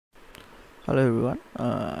Hello everyone,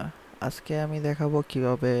 আজকে আমি দেখাবো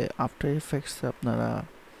কিভাবে আফটার ইফেক্টসে আপনারা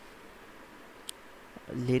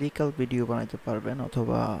লিরিক্যাল ভিডিও বানাতে পারবেন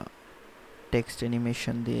অথবা টেক্সট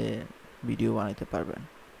অ্যানিমেশন দিয়ে ভিডিও বানাতে পারবেন।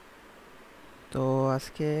 তো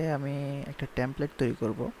আজকে আমি একটা টেমপ্লেট তৈরি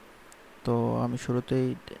করব। তো আমি শুরুতেই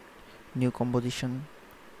নিউ কম্পোজিশন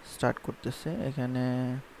স্টার্ট করতেছে। এখানে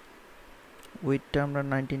উইডটা আমরা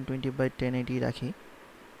 1920 by 1080 রাখি,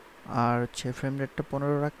 আর হচ্ছে ফ্রেম রেটটা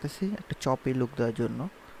 15 রাখতেছি একটা চপি লুক দেওয়ার জন্য,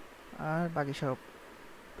 আর বাকি সব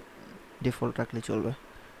ডিফল্ট রাখলে চলবে।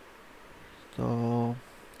 তো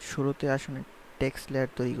শুরুতে আসুন টেক্সট লেয়ার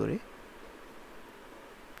তৈরি করি।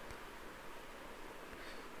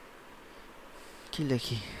 কি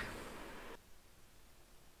লিখি?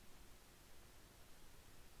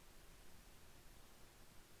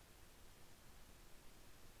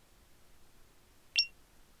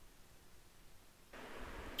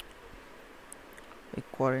 এই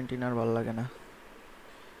কোয়ারেন্টিন আর ভালো লাগে না।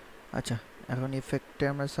 আচ্ছা, এখন ইফেক্টে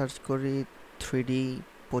আমরা সার্চ করি 3D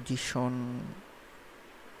পজিশন।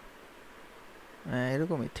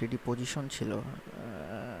 এরকমই 3D পজিশন ছিল।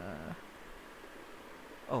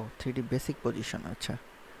 ও 3D বেসিক পজিশন, আচ্ছা।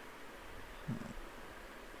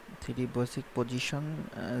 3D বেসিক পজিশন,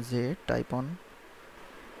 যে টাইপ অন।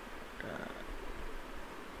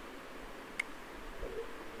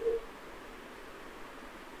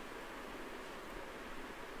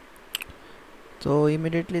 তো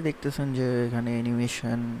ইমিডিয়েটলি দেখতেছেন যে এখানে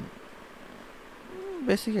অ্যানিমেশন,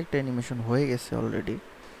 বেসিক একটা অ্যানিমেশন হয়ে গেছে অলরেডি।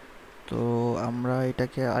 তো আমরা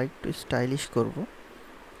এটাকে আরেকটু স্টাইলিশ করব।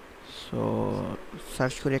 সো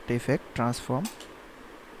সার্চ করি একটা ইফেক্ট, ট্রান্সফর্ম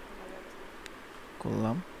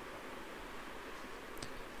করলাম।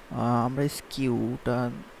 আমরা স্কিউটা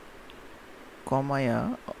কমায়া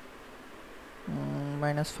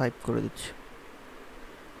 -5 করে দিচ্ছি।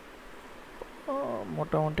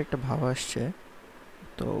 মোটামুটি একটা ভাব আসছে।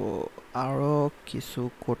 তো আরও কিছু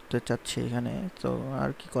করতে চাচ্ছি এখানে। তো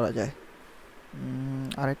আর কি করা যায়?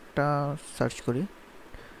 আরেকটা সার্চ করি,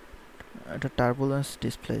 এটা টার্বুলেন্স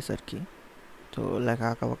ডিসপ্লেস আর কি। তো লেখা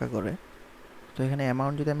আঁকাবাঁকা করে। তো এখানে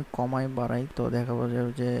অ্যামাউন্ট যদি আমি কমাই বাড়াই তো দেখাবো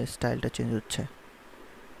যে স্টাইলটা চেঞ্জ হচ্ছে।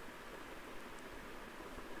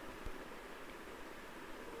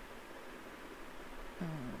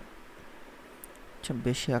 আচ্ছা,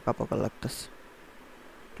 বেশি আঁকাপাকা লাগতেছে।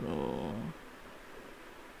 তো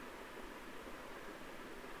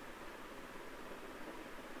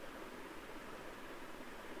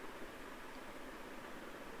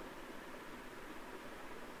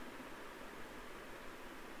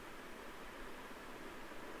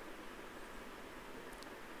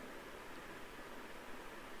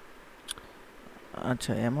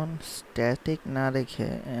আচ্ছা, এমন স্ট্যাটিক না রেখে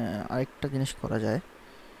আরেকটা জিনিস করা যায়,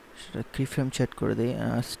 সেটা কিফ্রেম সেট করে দিই।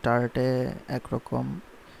 স্টার্টে একরকম,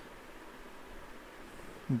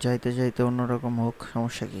 যাইতে যাইতে অন্যরকম হোক,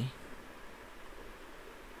 সমস্যা কি?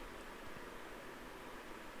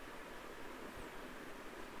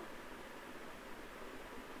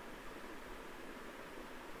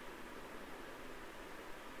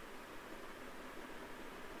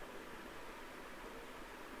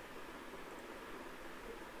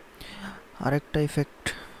 আরেকটা ইফেক্ট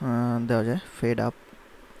দেওয়া যায়, ফেড আপ।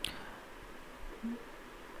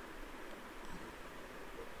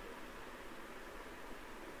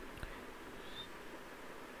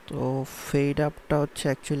 তো ফেড আপটা হচ্ছে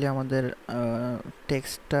অ্যাকচুয়ালি আমাদের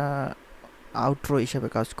টেক্সটটা আউটরো হিসেবে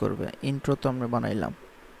কাজ করবে। ইন্ট্রো তো আমরা বানাইলাম,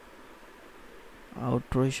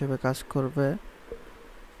 আউটরো হিসেবে কাজ করবে।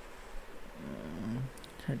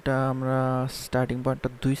 এটা আমরা স্টার্টিং পয়েন্টটা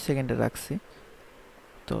 2 সেকেন্ডে রাখছি।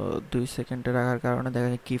 তো 2 সেকেন্ডে রাখার কারণে দেখা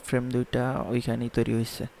যায় কি ফ্রেম দুইটা ওইখানেই তৈরি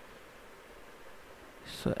হয়েছে।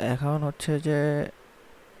 সো এখন হচ্ছে যে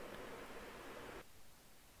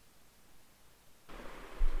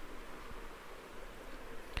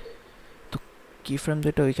তো কি ফ্রেম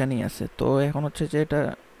দুইটা ওইখানেই আছে। তো এখন হচ্ছে যে এটা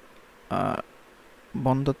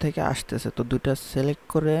বন্ধ থেকে আসতেছে, তো দুইটা সিলেক্ট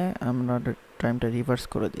করে আমরা টাইমটা রিভার্স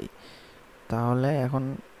করে দিই। তাহলে এখন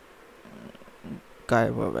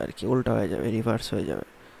গায়েব হবে আর কি, উল্টা হয়ে যাবে, রিভার্স হয়ে যাবে।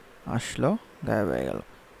 আসলো, গায়েব হয়ে গেল।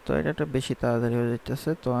 তো এটা একটা বেশি তাড়াতাড়ি হয়ে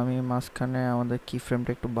যাইতেছে। তো আমি মাঝখানে আমাদের কি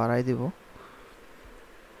ফ্রেমটা একটু বাড়াই দিব।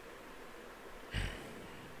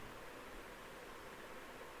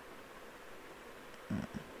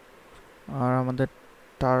 আর আমাদের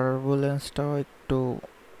টার্বুলেন্সটাও একটু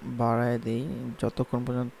বাড়ায় দিই, যতক্ষণ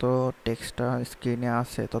পর্যন্ত টেক্সটটা স্ক্রিনে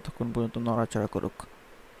আসে ততক্ষণ পর্যন্ত নড়াচড়া করুক,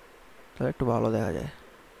 তাহলে একটু ভালো দেখা যায়।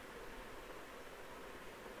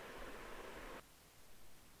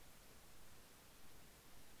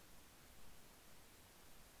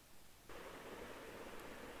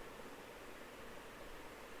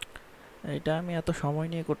 এটা আমি এত সময়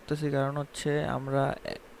নিয়ে করতেছি কারণ হচ্ছে আমরা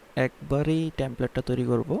একবারই টেমপ্লেটটা তৈরি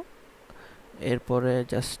করব, এরপরে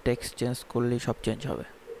জাস্ট টেক্সট চেঞ্জ করলেই সব চেঞ্জ হবে।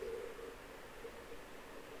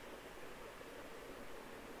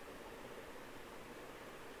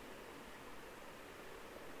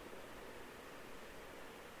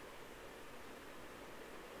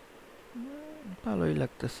 ভালোই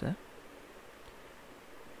লাগতেছে।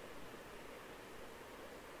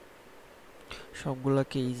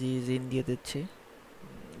 সবগুলাকে ইজি ইজি দিয়ে দিচ্ছি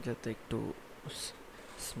যাতে একটু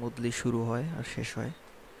স্মুথলি শুরু হয় আর শেষ হয়।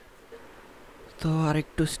 তো আর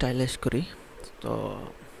একটু স্টাইলিশ করি। তো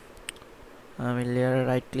আমি লেয়ারে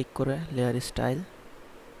রাইট ক্লিক করে লেয়ার স্টাইল,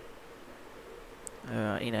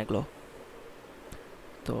 ইনার গ্লো।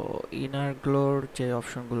 তো ইনার গ্লোর যে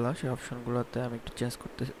অপশনগুলো, সেই অপশনগুলোতে আমি একটু চেঞ্জ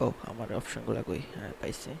করতেছি। ও, আমার অপশনগুলো কই? হ্যাঁ,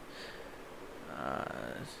 পাইছি।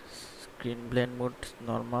 Screen blend mode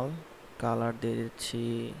normal, colour দিয়ে দিচ্ছি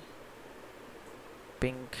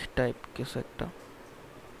পিঙ্ক টাইপ কিছু একটা।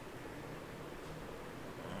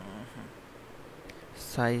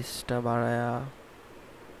 সাইজটা বাড়ায়া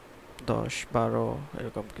 10-12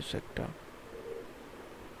 এরকম কিছু একটা।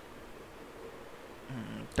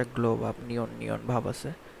 একটা গ্লো ভাব, নিয়ন নিয়ন ভাব আছে।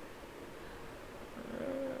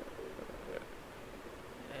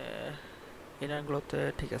 ইনার গ্লোতে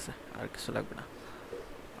ঠিক আছে, আর কিছু লাগবে না।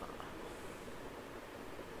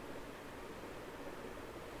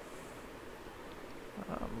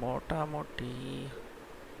 মোটামুটি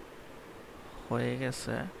হয়ে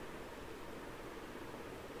গেছে।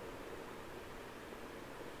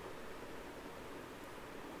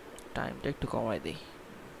 টাইমটা একটু কমাই দিই।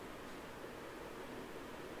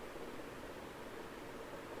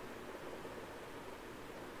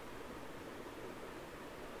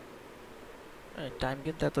 টাইম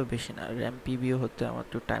কিন্তু এত বেশি না, র্যাম পিবিও হতে আমার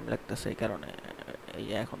একটু টাইম লাগতেছে, এই কারণে এই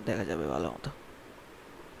এখন দেখা যাবে ভালো মতো।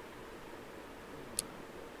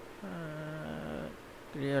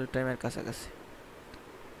 রিয়েল টাইমের কাছাকাছি।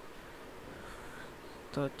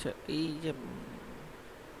 তো হচ্ছে এই যে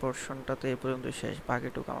পোর্শনটা তো এই পর্যন্ত শেষ,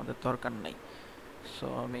 বাকিটুকু আমাদের দরকার নাই। সো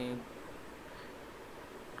আমি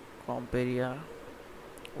কম্প এরিয়া,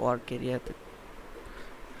 ওয়ার্ক এরিয়াতে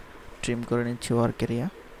ট্রিম করে নিচ্ছি ওয়ার্ক এরিয়া।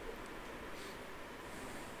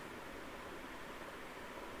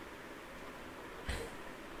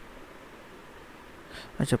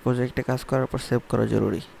 আচ্ছা, প্রজেক্টে কাজ করার পর সেভ করা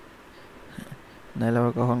জরুরি, নাহলে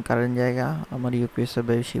আবার কখন কারেন্ট জায়গা আমার ইউপিএস এ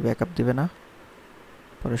বেশি ব্যাকআপ দিবে না,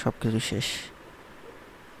 পরে সব কিছু শেষ।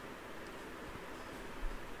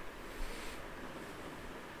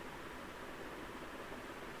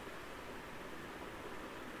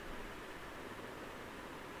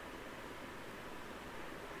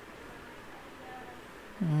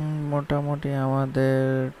 মোটামুটি আমাদের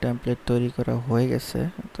টেমপ্লেট তৈরি করা হয়ে গেছে।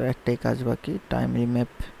 তো একটাই কাজ বাকি, টাইম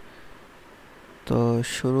রিম্যাপ। তো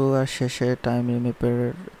শুরু আর শেষে টাইম রিম্যাপের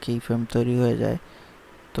কি ফ্রেম তৈরি হয়ে যায়।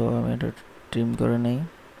 তো আমি এটা ট্রিম করে নেই।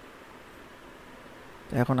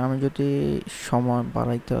 এখন আমি যদি সময়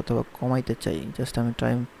বাড়াইতে অথবা কমাইতে চাই, জাস্ট আমি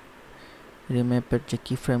টাইম রিম্যাপের যে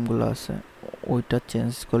কি ফ্রেমগুলো আছে ওইটা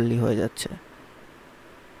চেঞ্জ করলেই হয়ে যাচ্ছে।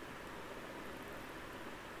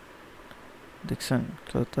 দেখছেন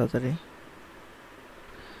কত তাড়াতাড়ি।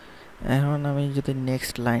 এখন আমি যদি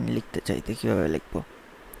নেক্সট লাইন লিখতে চাই তো কীভাবে লিখবো?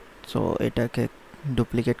 সো এটাকে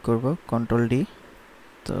ডুপ্লিকেট করব, কন্ট্রোল ডি।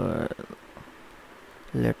 তো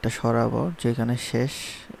লেয়ারটা সরাবো, যেখানে শেষ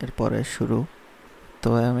এরপরে শুরু। তো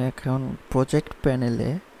আমি এখন প্রজেক্ট প্যানেলে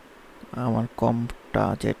আমার কম্পটা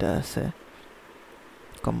যেটা আছে,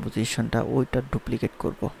 কম্পোজিশনটা, ওইটা ডুপ্লিকেট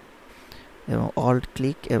করব এবং অল্ট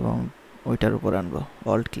ক্লিক এবং ওইটার উপর আনবো,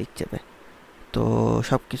 অল্ট ক্লিক চেপে। তো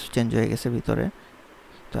সব কিছু চেঞ্জ হয়ে গেছে ভিতরে।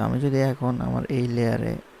 তো আমি যদি এখন আমার এই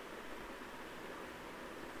লেয়ারে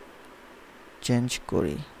চেঞ্জ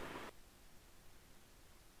করি,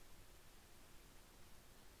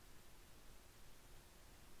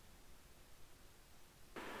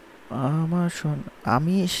 আমার শোন,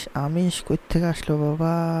 আমিষ আমিষ কই থেকে আসলো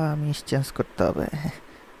বাবা? আমিষ চেঞ্জ করতে হবে।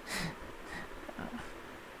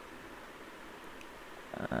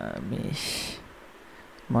 আমিষ,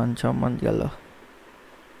 মান সম্মান গেল।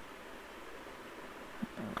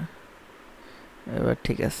 এবার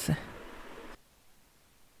ঠিক আছে।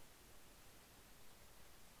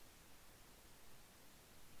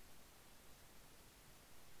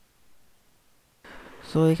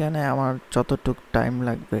 সো এখানে আমার যতটুক টাইম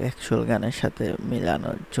লাগবে অ্যাকচুয়াল গানের সাথে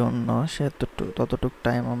মেলানোর জন্য, সে ততটুক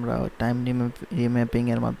টাইম আমরা টাইম রিম্যাপিং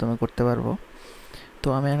এর মাধ্যমে করতে পারবো। তো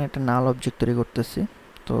আমি এখানে একটা নাল অবজেক্ট তৈরি করতেছি।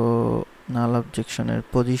 তো নাল অবজেকশনের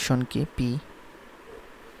পজিশন কি? পি,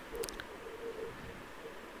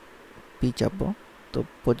 পি চাপবো। তো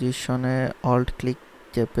পজিশনে অল্ট ক্লিক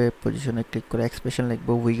চেপে পজিশনে ক্লিক করে এক্সপ্রেশন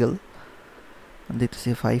লিখবো, উইগল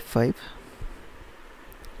দিতেছি 5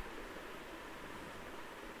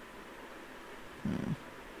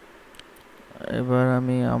 এবার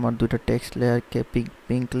আমি আমার দুটো টেক্সট লেয়ারকে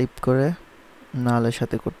পিঙ্ক ক্লিপ করে নালের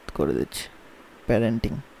সাথে করে দিচ্ছি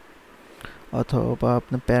প্যারেন্টিং, অথবা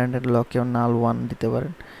আপনি প্যারেন্টের লকেও নাল 1 দিতে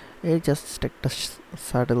পারেন। এই জাস্ট একটা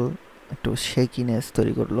সাটল একটু শেকিনেস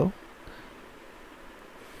তৈরি করলো।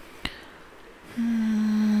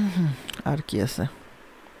 আর কি আছে,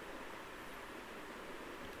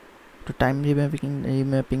 একটু টাইম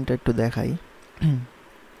রিম্যাপিংটা একটু দেখাই।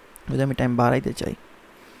 যদি আমি টাইম বাড়াইতে চাই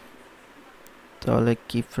তাহলে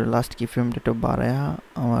লাস্ট কি ফ্রেমটা একটু বাড়ায়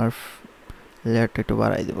আমার লেয়ারটা একটু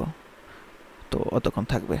বাড়াই দেব, তো অতক্ষণ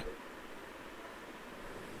থাকবে।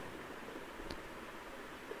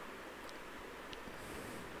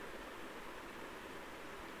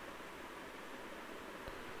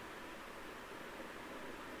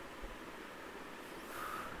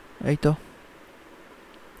 এই তো,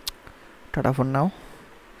 tata for now,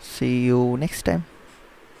 C you next time.